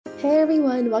Hey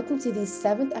everyone, welcome to the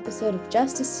 7th episode of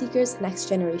Justice Seekers Next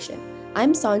Generation.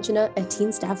 I'm Sanjana, a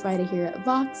teen staff writer here at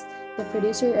Vox, the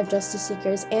producer of Justice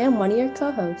Seekers, and one of your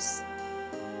co-hosts.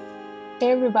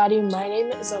 Hey everybody, my name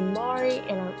is Amari,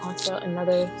 and I'm also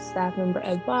another staff member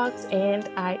at Vox, and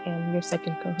I am your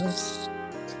second co-host.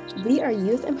 We are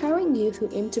youth empowering youth who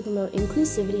aim to promote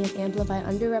inclusivity and amplify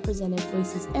underrepresented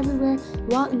voices everywhere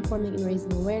while informing and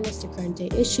raising awareness to current day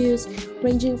issues,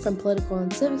 ranging from political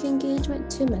and civic engagement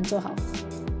to mental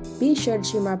health. Be sure to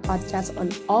stream our podcast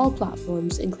on all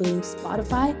platforms, including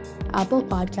Spotify, Apple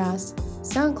Podcasts,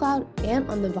 SoundCloud, and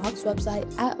on the Vox website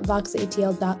at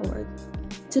voxatl.org.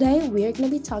 Today, we are going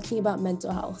to be talking about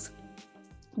mental health.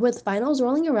 With finals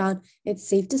rolling around, it's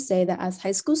safe to say that as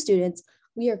high school students,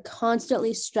 we are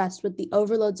constantly stressed with the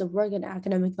overloads of work and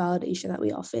academic validation that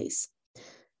we all face.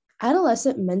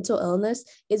 Adolescent mental illness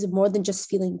is more than just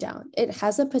feeling down. It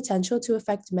has the potential to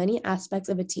affect many aspects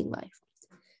of a teen life.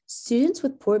 Students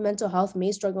with poor mental health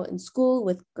may struggle in school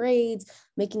with grades,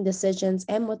 making decisions,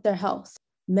 and with their health.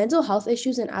 Mental health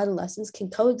issues in adolescence can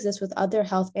coexist with other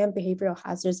health and behavioral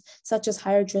hazards, such as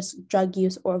higher risk drug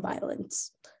use or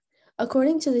violence.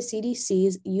 According to the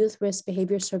CDC's Youth Risk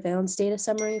Behavior Surveillance Data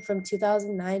Summary from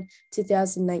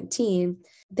 2009-2019,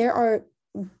 there are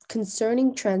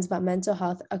concerning trends about mental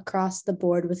health across the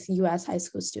board with U.S. high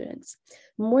school students.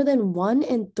 More than 1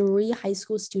 in 3 high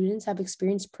school students have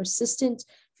experienced persistent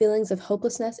feelings of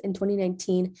hopelessness in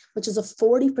 2019, which is a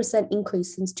 40%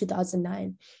 increase since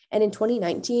 2009. And in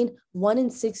 2019, 1 in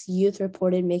 6 youth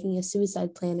reported making a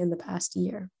suicide plan in the past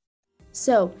year.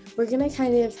 So we're going to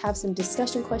kind of have some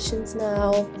discussion questions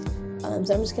now. So I'm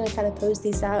just going to kind of pose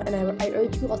these out, and I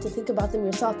urge you all to think about them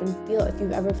yourself and feel if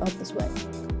you've ever felt this way.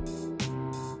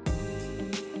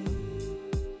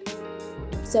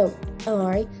 So,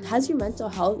 Amari, has your mental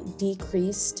health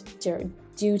decreased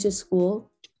due to school?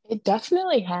 It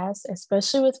definitely has,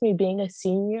 especially with me being a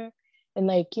senior and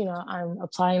I'm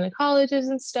applying to colleges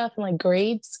and stuff, and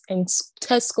grades and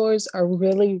test scores are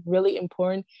really, really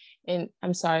important. And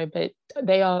I'm sorry, but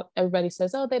everybody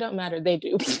says, oh, they don't matter. They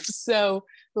do. So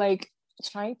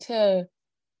trying to,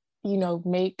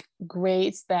 make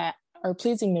grades that are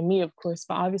pleasing to me, of course,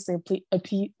 but obviously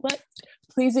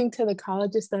pleasing to the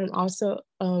colleges that I'm also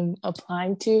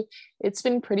applying to. It's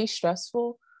been pretty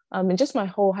stressful. And just my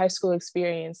whole high school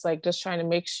experience, just trying to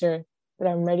make sure that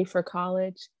I'm ready for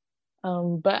college.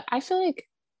 But I feel like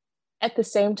at the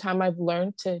same time, I've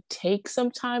learned to take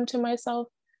some time to myself,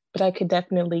 but I could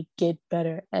definitely get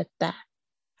better at that.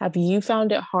 Have you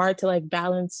found it hard to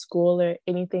balance school or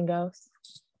anything else?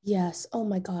 Yes. Oh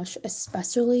my gosh,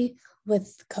 especially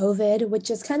with COVID, which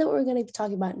is kind of what we're going to be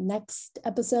talking about next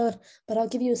episode, but I'll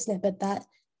give you a snippet that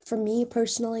for me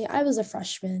personally, I was a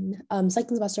freshman,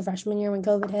 second semester freshman year when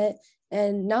COVID hit,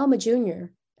 and now I'm a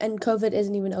junior and COVID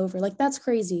isn't even over. That's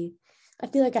crazy. I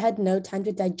feel like I had no time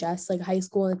to digest high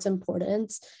school and its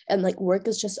importance, and work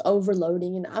is just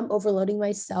overloading, and I'm overloading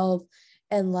myself.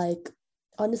 And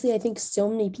honestly, I think so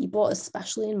many people,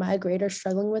 especially in my grade, are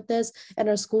struggling with this, and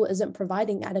our school isn't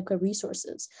providing adequate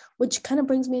resources, which kind of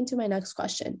brings me into my next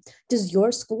question. Does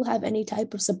your school have any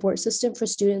type of support system for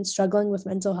students struggling with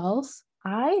mental health?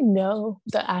 I know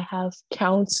that I have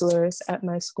counselors at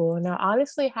my school. Now,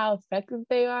 honestly, how effective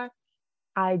they are,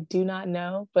 I do not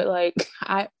know. But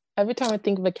every time I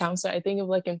think of a counselor, I think of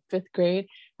in 5th grade,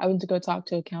 I went to go talk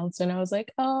to a counselor, and I was like,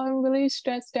 oh, I'm really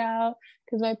stressed out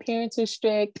because my parents are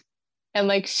strict. And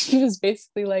she was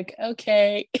basically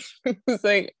okay. It was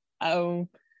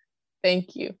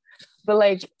thank you.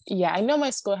 But yeah, I know my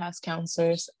school has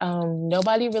counselors.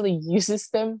 Nobody really uses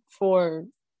them for,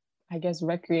 I guess,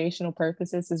 recreational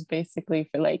purposes. Is basically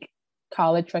for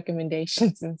college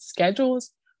recommendations and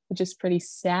schedules, which is pretty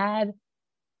sad.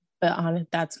 But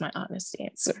that's my honest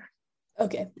answer.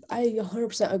 Okay, I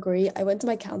 100% agree. I went to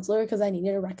my counselor because I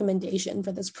needed a recommendation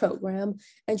for this program,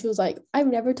 and she was like, I've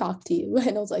never talked to you.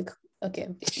 And I was like, okay,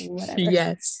 whatever.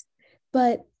 Yes.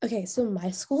 But okay, so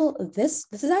my school, this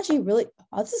is actually really,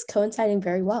 this is coinciding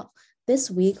very well.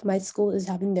 This week, my school is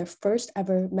having their first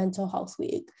ever mental health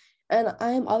week. And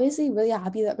I am obviously really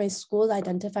happy that my school is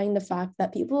identifying the fact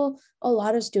that a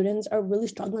lot of students are really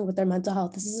struggling with their mental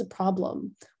health. This is a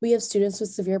problem. We have students with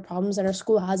severe problems, and our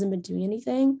school hasn't been doing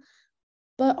anything.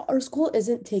 But our school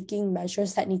isn't taking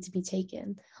measures that need to be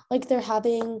taken. They're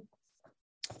having,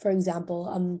 for example,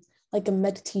 a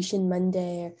meditation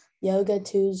Monday, yoga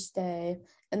Tuesday,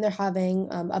 and they're having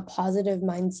a positive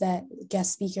mindset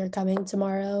guest speaker coming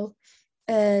tomorrow,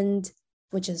 and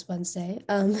which is Wednesday.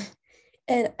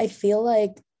 And I feel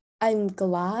like I'm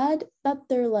glad that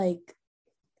they're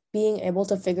being able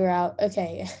to figure out,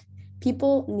 okay,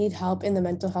 people need help in the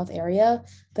mental health area,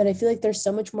 but I feel like there's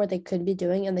so much more they could be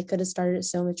doing and they could have started it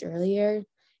so much earlier.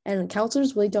 And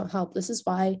counselors really don't help. This is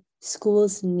why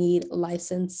schools need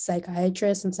licensed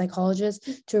psychiatrists and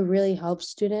psychologists to really help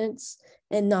students,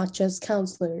 and not just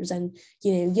counselors and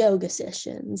yoga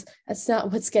sessions. That's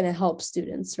not what's going to help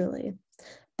students really.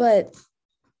 But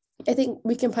I think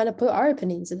we can kind of put our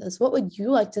opinions in this. What would you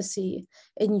like to see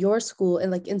in your school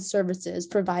and like in services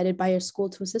provided by your school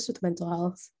to assist with mental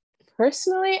health?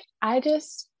 Personally, I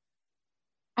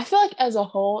feel like as a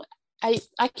whole, I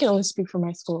can only speak for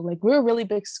my school. Like, we're a really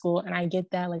big school, and I get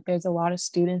that. Like, there's a lot of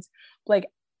students. Like,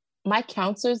 my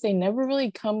counselors, they never really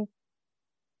come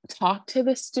talk to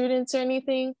the students or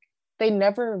anything.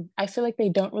 I feel like they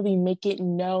don't really make it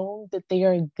known that they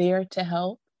are there to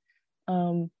help.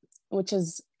 Which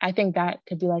is, I think that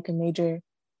could be like a major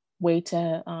way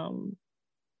to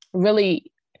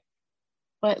really,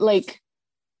 but like,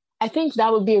 I think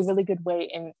that would be a really good way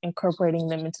in incorporating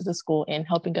them into the school and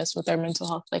helping us with our mental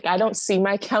health. Like, I don't see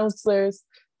my counselors,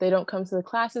 they don't come to the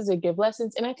classes or give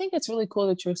lessons. And I think it's really cool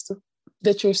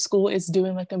that your school is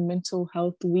doing like a mental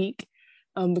health week.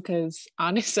 Because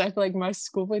honestly, I feel like my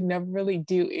school would never really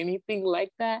do anything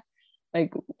like that.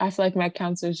 Like, I feel like my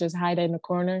counselors just hide in a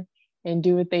corner and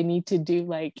do what they need to do,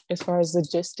 like as far as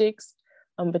logistics.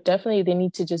 But definitely they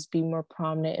need to just be more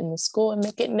prominent in the school and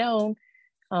make it known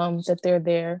that they're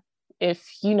there if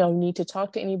need to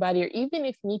talk to anybody, or even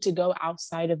if you need to go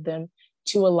outside of them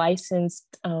to a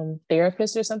licensed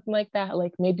therapist or something like that,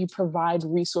 like maybe provide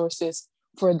resources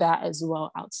for that as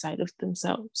well outside of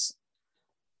themselves.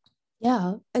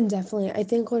 Yeah, and definitely. I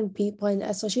think when people, and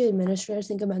especially administrators,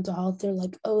 think of mental health, they're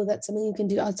like, oh, that's something you can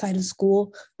do outside of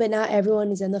school. But not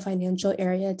everyone is in the financial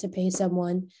area to pay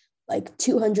someone like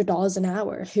 $200 an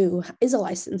hour who is a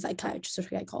licensed psychiatrist or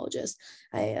psychologist.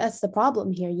 That's the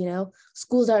problem here.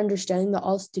 Schools are understanding that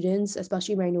all students,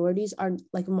 especially minorities, are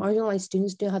like marginalized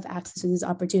students, don't have access to these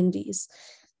opportunities.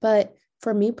 But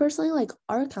for me personally, like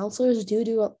our counselors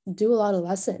do a lot of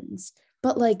lessons,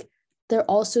 but like they're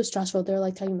also stressful. They're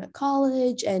like talking about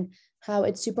college and how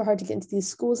it's super hard to get into these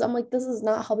schools. I'm like, this is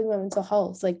not helping my mental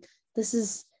health. Like this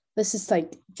is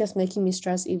like just making me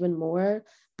stress even more.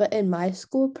 But in my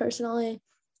school personally,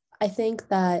 I think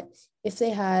that if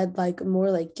they had like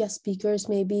more like guest speakers,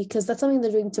 maybe, because that's something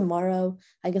they're doing tomorrow.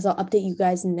 I guess I'll update you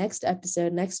guys next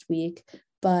episode next week.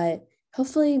 But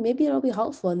hopefully maybe it'll be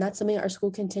helpful, and that's something our school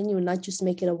continue and not just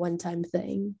make it a one-time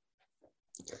thing.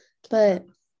 But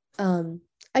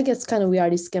I guess kind of we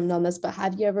already skimmed on this, but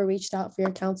have you ever reached out for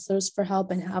your counselors for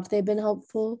help, and have they been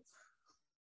helpful?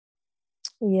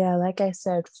 Yeah, like I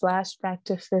said, flashback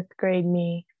to fifth grade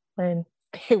me when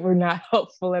they were not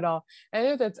helpful at all. I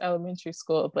know that's elementary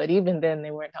school, but even then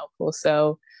they weren't helpful.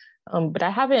 So, but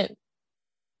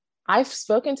I've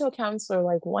spoken to a counselor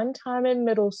like one time in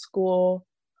middle school,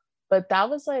 but that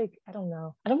was like, I don't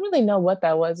know. I don't really know what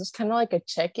that was. It's kind of like a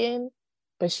check-in,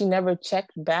 but she never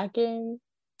checked back in.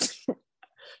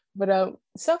 But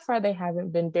so far they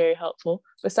haven't been very helpful.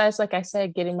 Besides, like I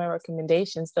said, getting my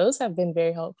recommendations, those have been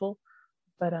very helpful.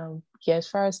 But yeah, as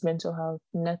far as mental health,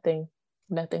 nothing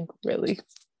really.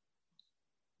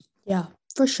 Yeah,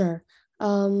 for sure.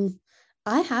 I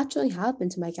actually have been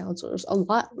to my counselors a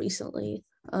lot recently.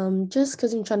 Just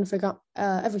because I'm trying to figure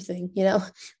out everything,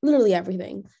 literally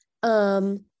everything.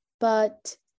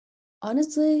 But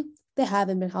honestly, they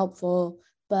haven't been helpful.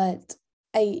 But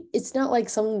it's not like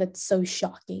something that's so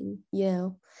shocking.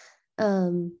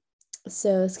 Um,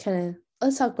 so it's kind of,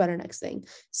 let's talk about our next thing.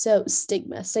 So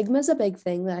stigma. Stigma is a big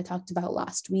thing that I talked about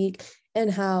last week, and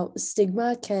how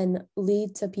stigma can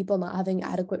lead to people not having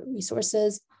adequate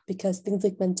resources because things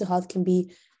like mental health can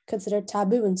be considered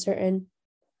taboo in certain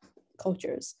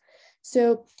cultures.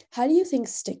 So how do you think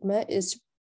stigma is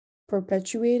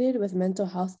perpetuated with mental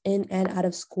health in and out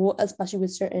of school, especially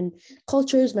with certain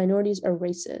cultures, minorities, or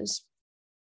races?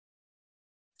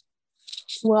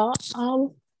 Well,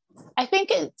 I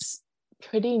think it's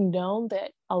pretty known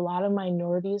that a lot of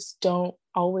minorities don't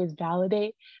always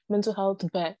validate mental health,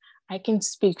 but I can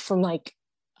speak from like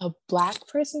a Black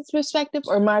person's perspective,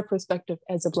 or my perspective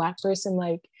as a Black person,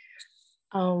 like,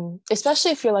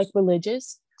 especially if you're like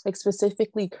religious, like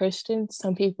specifically Christian,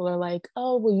 some people are like,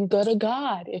 oh, well, you go to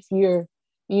God if you're,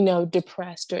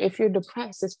 depressed, or if you're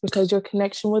depressed, it's because your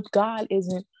connection with God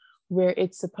isn't where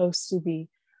it's supposed to be.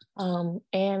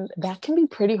 And that can be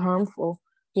pretty harmful.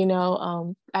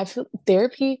 I feel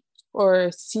therapy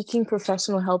or seeking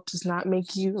professional help does not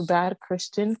make you a bad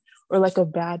Christian or like a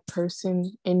bad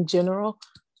person in general.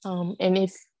 And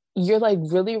if you're like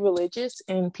really religious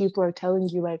and people are telling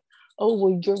you like, oh,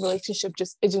 well, your relationship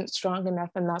just isn't strong enough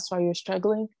and that's why you're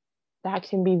struggling, that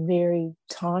can be very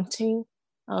daunting.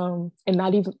 And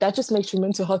not even that just makes your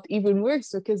mental health even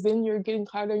worse, because then you're getting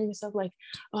hard on yourself, like,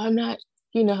 oh, I'm not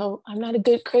a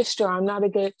good Christian, or I'm not a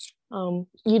good,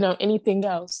 anything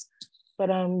else. But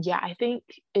yeah, I think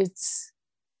it's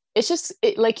just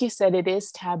like you said, it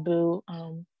is taboo,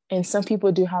 and some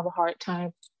people do have a hard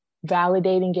time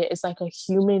validating it. It's like a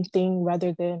human thing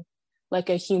rather than like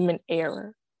a human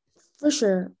error. For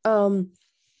sure.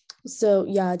 So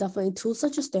yeah, definitely tools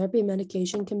such as therapy and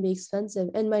medication can be expensive,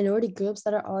 and minority groups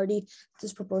that are already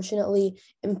disproportionately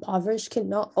impoverished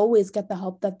cannot always get the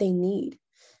help that they need.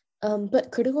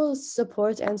 But critical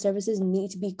supports and services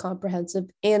need to be comprehensive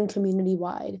and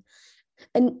community-wide.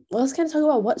 And let's kind of talk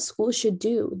about what schools should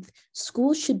do.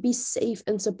 Schools should be safe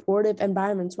and supportive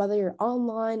environments, whether you're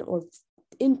online or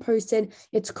in person.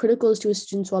 It's critical to a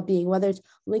student's well-being, whether it's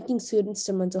linking students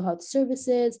to mental health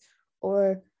services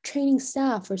or training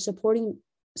staff or supporting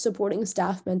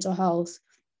staff mental health,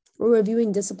 or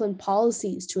reviewing discipline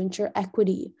policies to ensure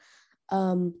equity,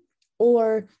 um,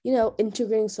 or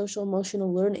integrating social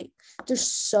emotional learning.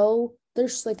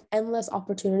 There's like endless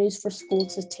opportunities for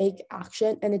schools to take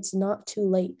action, and it's not too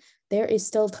late. There is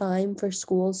still time for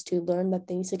schools to learn that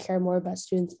they need to care more about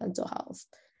students' mental health.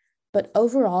 But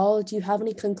overall, do you have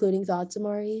any concluding thoughts,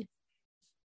 Amari?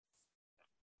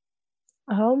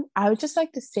 I would just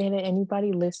like to say to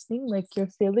anybody listening, like, your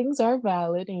feelings are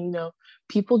valid, and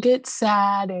people get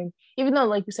sad, and even though,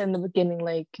 like you said in the beginning,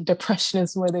 like, depression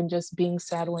is more than just being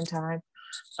sad one time.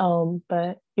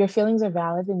 But your feelings are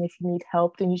valid, and if you need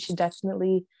help, then you should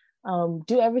definitely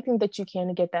do everything that you can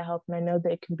to get that help. And I know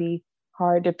that it can be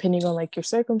hard depending on like your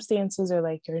circumstances or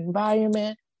like your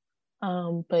environment.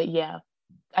 But yeah,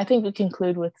 I think we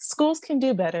conclude with schools can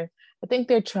do better. I think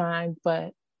they're trying,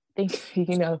 but I think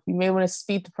you may want to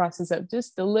speed the process up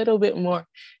just a little bit more,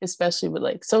 especially with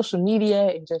like social media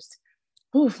and just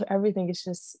everything is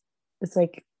just, it's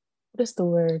like, what's the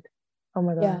word? Oh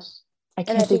my Yeah. gosh, I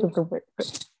can't think of the word.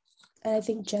 And I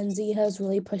think Gen Z has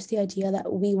really pushed the idea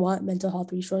that we want mental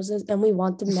health resources and we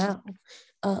want them now.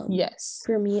 Yes.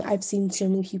 For me, I've seen so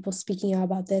many people speaking out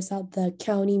about this at the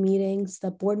county meetings,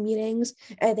 the board meetings,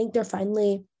 and I think they're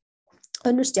finally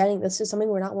understanding this is something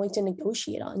we're not willing to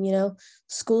negotiate on.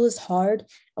 School is hard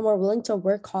and we're willing to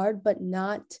work hard, but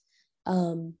not,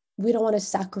 we don't want to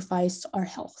sacrifice our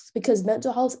health, because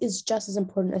mental health is just as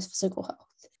important as physical health.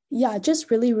 Yeah,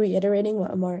 just really reiterating what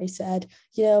Amari said,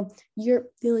 your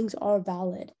feelings are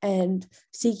valid and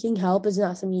seeking help is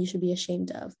not something you should be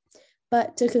ashamed of.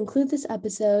 But to conclude this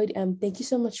episode, thank you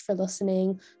so much for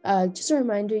listening. Just a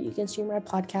reminder, you can stream our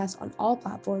podcast on all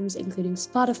platforms, including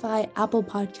Spotify, Apple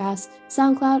Podcasts,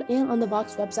 SoundCloud, and on the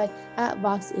Vox website at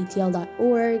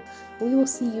voxatl.org. We will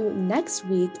see you next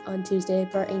week on Tuesday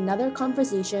for another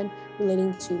conversation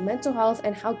relating to mental health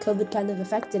and how COVID kind of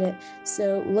affected it.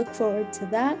 So look forward to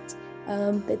that.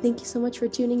 But thank you so much for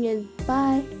tuning in.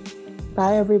 Bye.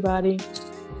 Bye, everybody.